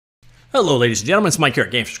Hello ladies and gentlemen, it's Mike here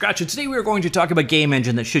at Games from Scratch, and today we are going to talk about a game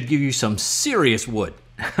engine that should give you some serious wood.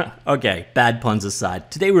 Okay, bad puns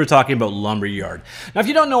aside, today we're talking about Lumberyard. Now if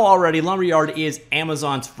you don't know already, Lumberyard is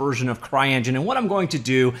Amazon's version of Cryengine, and what I'm going to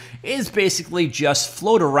do is basically just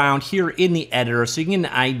float around here in the editor so you can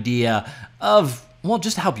get an idea of well,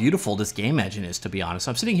 just how beautiful this game engine is, to be honest.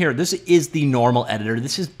 I'm sitting here, this is the normal editor.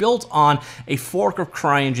 This is built on a fork of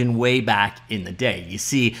Cryengine way back in the day. You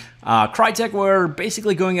see, Crytek were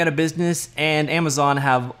basically going out of business, and Amazon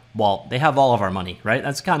have, well, they have all of our money, right?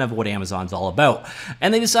 That's kind of what Amazon's all about.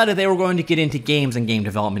 And they decided they were going to get into games and game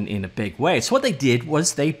development in a big way. So what they did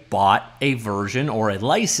was they bought a version or a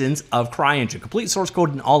license of Cryengine, complete source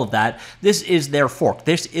code and all of that. This is their fork.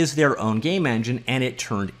 This is their own game engine, and it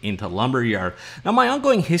turned into Lumberyard. Now, my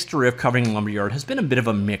ongoing history of covering Lumberyard has been a bit of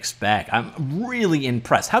a mixed bag. I'm really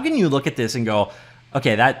impressed. How can you look at this and go,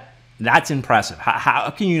 okay, that's impressive. How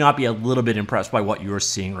can you not be a little bit impressed by what you're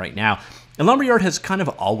seeing right now? And Lumberyard has kind of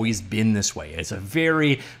always been this way. It's a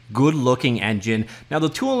very good-looking engine. Now, the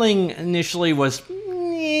tooling initially was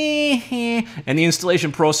and the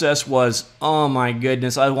installation process was, oh my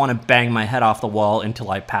goodness, I want to bang my head off the wall until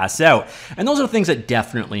I pass out. And those are things that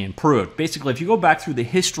definitely improved. Basically, if you go back through the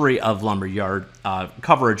history of Lumberyard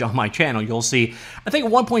coverage on my channel, you'll see, I think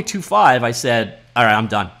at 1.25, I said, all right, I'm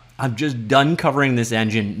done. I'm just done covering this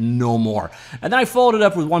engine, no more. And then I followed it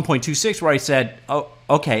up with 1.26 where I said, oh,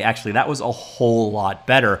 okay, actually that was a whole lot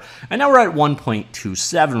better. And now we're at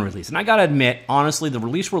 1.27 release. And I gotta admit, honestly, the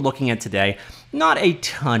release we're looking at today, not a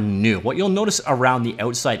ton new. What you'll notice around the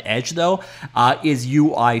outside edge though, is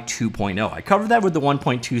UI 2.0. I covered that with the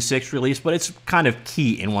 1.26 release, but it's kind of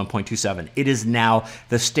key in 1.27. It is now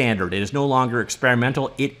the standard. It is no longer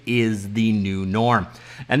experimental. It is the new norm.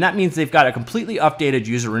 And that means they've got a completely updated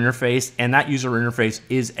user interface, and that user interface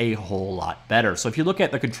is a whole lot better. So if you look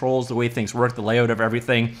at the controls, the way things work, the layout of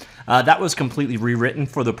everything, that was completely rewritten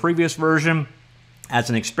for the previous version. As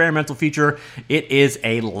an experimental feature, it is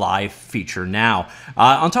a live feature now.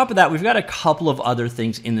 On top of that, we've got a couple of other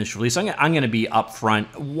things in this release. I'm going to be upfront.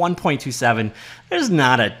 1.27, there's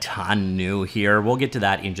not a ton new here. We'll get to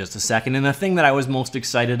that in just a second. And the thing that I was most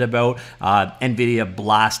excited about, Nvidia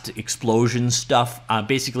Blast explosion stuff,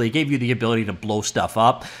 basically it gave you the ability to blow stuff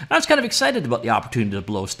up. And I was kind of excited about the opportunity to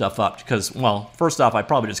blow stuff up because, well, first off, I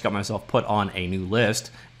probably just got myself put on a new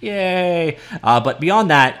list. Yay! But beyond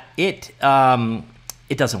that,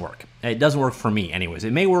 it doesn't work. It doesn't work for me anyways.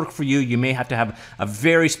 It may work for you. You may have to have a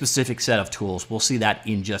very specific set of tools. We'll see that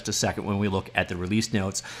in just a second when we look at the release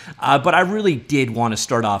notes. But I really did want to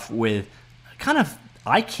start off with kind of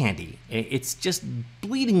eye candy. It's just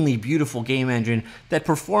bleedingly beautiful game engine that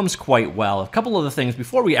performs quite well. A couple of the things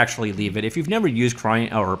before we actually leave it. If you've never used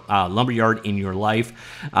Lumberyard in your life,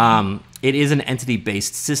 it is an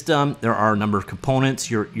entity-based system. There are a number of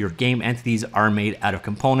components. Your game entities are made out of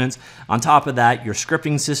components. On top of that, your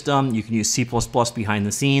scripting system, you can use C++ behind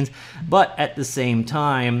the scenes. But at the same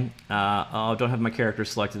time, I don't have my character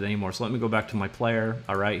selected anymore. So let me go back to my player.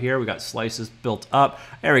 All right, here we got slices built up.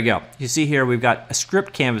 There we go. You see here, we've got a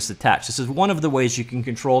script canvas attached. This is one of the ways you can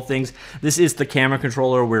control things. This is the camera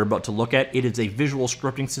controller we're about to look at. It is a visual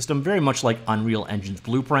scripting system, very much like Unreal Engine's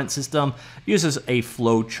Blueprint system. It uses a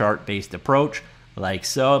flowchart-based approach, like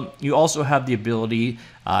so. You also have the ability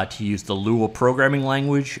to use the Lua programming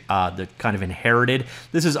language that kind of inherited.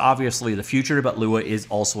 This is obviously the future, but Lua is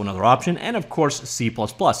also another option, and of course C++.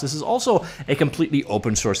 This is also a completely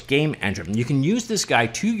open source game engine. You can use this guy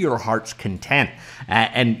to your heart's content,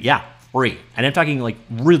 and yeah, free. And I'm talking like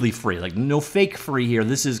really free, like no fake free here.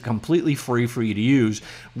 This is completely free for you to use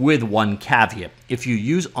with one caveat. If you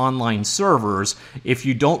use online servers, if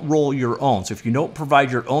you don't roll your own, so if you don't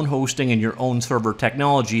provide your own hosting and your own server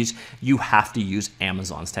technologies, you have to use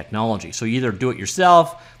Amazon's technology. So you either do it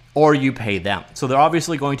yourself or you pay them. So they're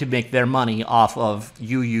obviously going to make their money off of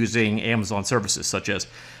you using Amazon services such as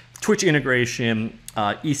Twitch integration,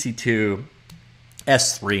 EC2,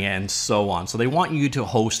 S3, and so on. So they want you to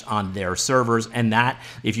host on their servers, and that,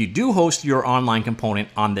 if you do host your online component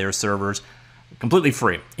on their servers, completely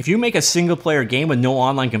free. If you make a single player game with no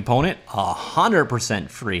online component,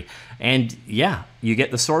 100% free. And yeah, you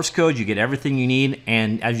get the source code, you get everything you need,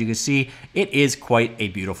 and as you can see, it is quite a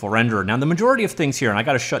beautiful renderer. Now the majority of things here, and I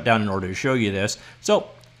got to shut down in order to show you this, so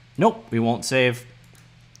nope, we won't save.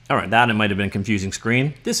 All right, that it might have been a confusing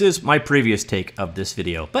screen. This is my previous take of this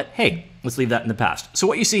video, but hey, let's leave that in the past. So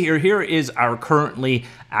what you see here is our currently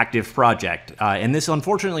active project. And this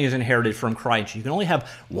unfortunately is inherited from Cryengine. You can only have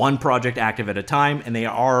one project active at a time, and they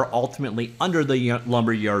are ultimately under the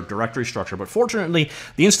Lumberyard directory structure. But fortunately,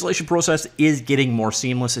 the installation process is getting more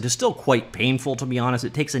seamless. It is still quite painful, to be honest.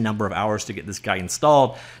 It takes a number of hours to get this guy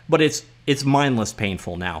installed, but it's mindless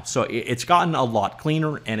painful now. So it's gotten a lot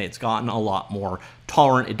cleaner, and it's gotten a lot more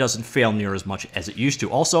tolerant. It doesn't fail near as much as it used to.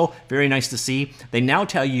 Also, very nice to see, they now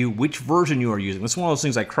tell you which version you are using. That's one of those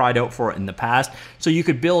things I cried out for in the past. So you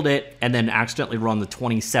could build it and then accidentally run the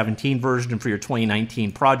 2017 version for your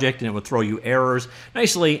 2019 project, and it would throw you errors.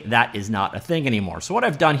 Nicely, that is not a thing anymore. So what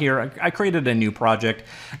I've done here, I created a new project,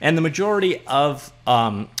 and the majority of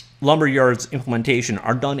Lumberyard's implementation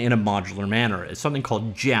are done in a modular manner. It's something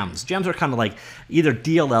called gems. Gems are kind of like either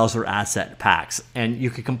DLLs or asset packs, and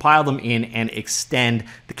you can compile them in and extend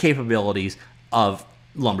the capabilities of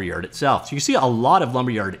Lumberyard itself. So you see a lot of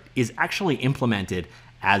Lumberyard is actually implemented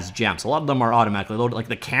as gems. A lot of them are automatically loaded, like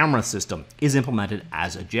the camera system is implemented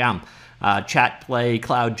as a gem. Chat, play,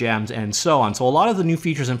 cloud gems, and so on. So a lot of the new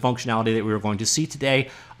features and functionality that we are going to see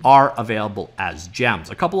today are available as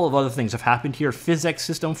gems. A couple of other things have happened here. Physics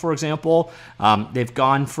system, for example, they've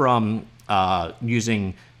gone from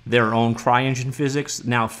using their own Cryengine Physics,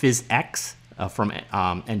 now PhysX from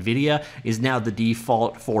Nvidia is now the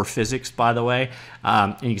default for physics, by the way.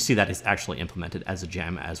 And you can see that is actually implemented as a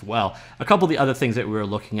gem as well. A couple of the other things that we were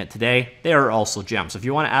looking at today, they are also gems. So if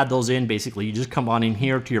you want to add those in, basically you just come on in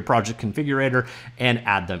here to your project configurator and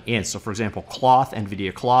add them in. So for example, Cloth,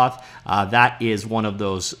 Nvidia Cloth, that is one of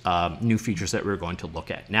those new features that we're going to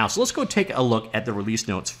look at now. So let's go take a look at the release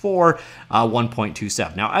notes for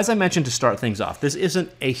 1.27. Now, as I mentioned to start things off, this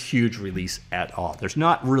isn't a huge release at all. There's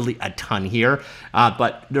not really a ton here,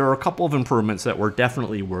 but there are a couple of improvements that were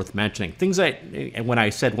definitely worth mentioning. Things that, when I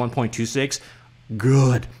said 1.26,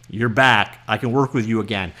 good, you're back, I can work with you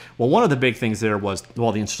again. Well, one of the big things there was,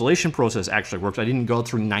 well, the installation process actually works. I didn't go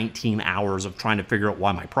through 19 hours of trying to figure out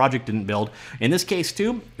why my project didn't build. In this case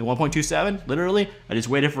too, in 1.27, literally, I just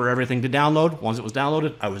waited for everything to download. Once it was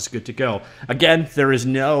downloaded, I was good to go. Again, there is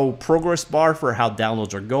no progress bar for how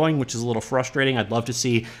downloads are going, which is a little frustrating. I'd love to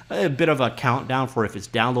see a bit of a countdown for if it's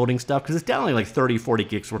downloading stuff, because it's downloading like 30, 40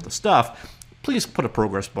 gigs worth of stuff. Please put a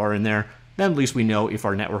progress bar in there. Then at least we know if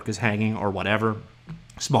our network is hanging or whatever.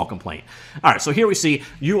 Small complaint. All right, so here we see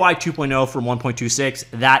UI 2.0 from 1.26.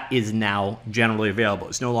 That is now generally available.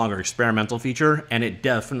 It's no longer an experimental feature, and it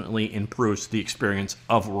definitely improves the experience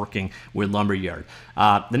of working with Lumberyard.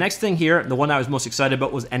 The next thing here, the one I was most excited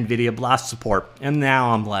about, was Nvidia Blast support, and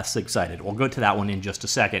now I'm less excited. We'll go to that one in just a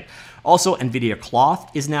second. Also, Nvidia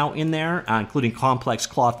Cloth is now in there, including complex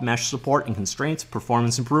cloth mesh support and constraints,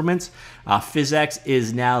 performance improvements. PhysX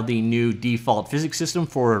is now the new default physics system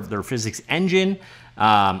for their physics engine.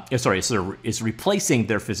 It's replacing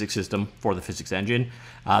their physics system for the physics engine.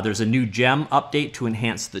 There's a new gem update to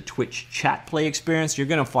enhance the Twitch chat play experience. You're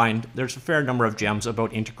going to find there's a fair number of gems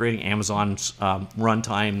about integrating Amazon's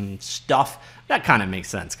runtime stuff. That kind of makes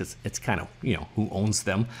sense because it's kind of, you know, who owns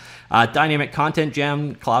them. Dynamic content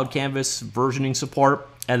gem, cloud canvas, versioning support.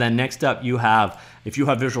 And then next up, you have, if you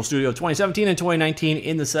have Visual Studio 2017 and 2019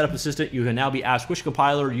 in the Setup Assistant, you can now be asked which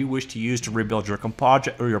compiler you wish to use to rebuild your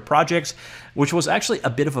projects, which was actually a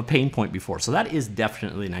bit of a pain point before. So that is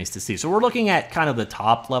definitely nice to see. So we're looking at kind of the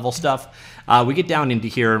top level stuff. We get down into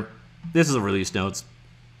here. This is the release notes.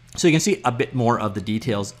 So you can see a bit more of the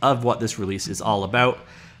details of what this release is all about.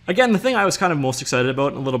 Again, the thing I was kind of most excited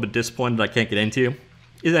about and a little bit disappointed I can't get into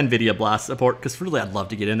is Nvidia Blast support, because really I'd love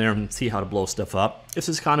to get in there and see how to blow stuff up. This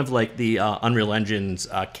is kind of like the Unreal Engine's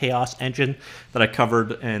Chaos engine that I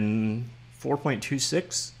covered in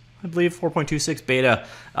 4.26, I believe, 4.26 beta.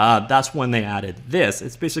 That's when they added this.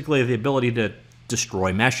 It's basically the ability to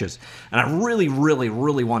destroy meshes. And I really, really,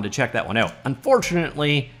 really wanted to check that one out.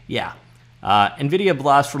 Unfortunately, yeah. Nvidia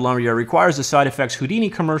Blast for Lumberyard requires the side effects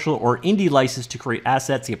Houdini commercial or indie license to create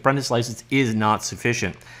assets. The apprentice license is not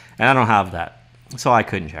sufficient. And I don't have that. So I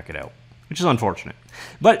couldn't check it out, which is unfortunate.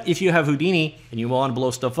 But if you have Houdini and you want to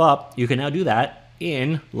blow stuff up, you can now do that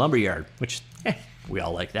in Lumberyard, which we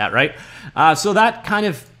all like that, right? So that kind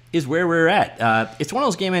of is where we're at. It's one of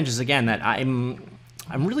those game engines, again, that I'm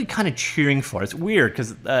really kind of cheering for. It's weird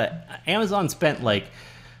because Amazon spent like,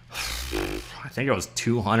 I think it was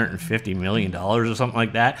 $250 million or something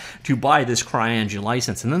like that to buy this Cryengine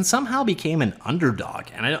license, and then somehow became an underdog.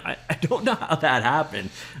 And I don't know how that happened,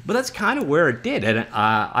 but that's kind of where it did. And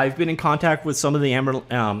I've been in contact with some of the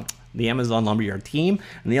Amazon Lumberyard team,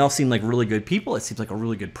 and they all seem like really good people. It seems like a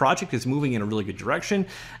really good project. It's moving in a really good direction.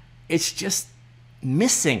 It's just,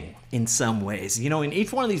 missing in some ways. You know, in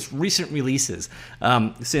each one of these recent releases,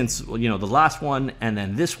 since, you know, the last one and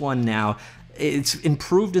then this one now, it's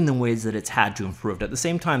improved in the ways that it's had to improve. At the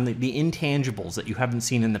same time, the intangibles that you haven't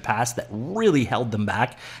seen in the past that really held them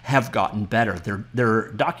back have gotten better.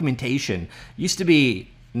 Their documentation used to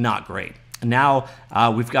be not great. Now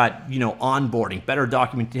we've got, you know, onboarding, better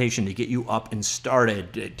documentation to get you up and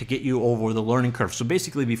started, to get you over the learning curve. So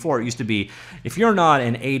basically before it used to be, if you're not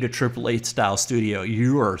an A to AAA style studio,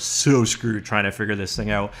 you are so screwed trying to figure this thing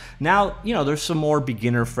out. Now, you know, there's some more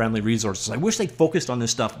beginner friendly resources. I wish they focused on this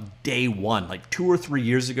stuff day one, like 2 or 3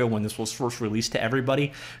 years ago when this was first released to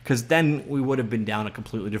everybody, because then we would have been down a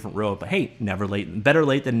completely different road. But hey, better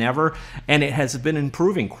late than never. And it has been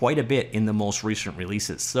improving quite a bit in the most recent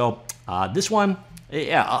releases. So this one,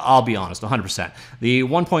 yeah, I'll be honest, 100%. The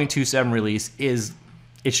 1.27 release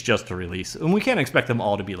it's just a release, and we can't expect them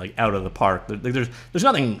all to be like out of the park. There's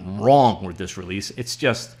nothing wrong with this release. It's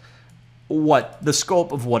just what the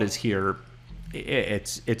scope of what is here.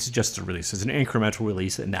 It's just a release. It's an incremental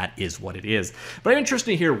release, and that is what it is. But I'm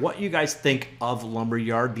interested to hear what you guys think of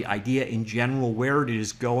Lumberyard, the idea in general, where it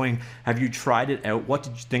is going. Have you tried it out? What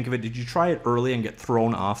did you think of it? Did you try it early and get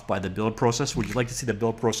thrown off by the build process? Would you like to see the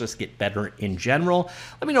build process get better in general?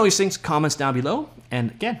 Let me know these things, comments down below.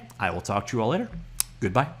 And again, I will talk to you all later.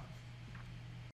 Goodbye.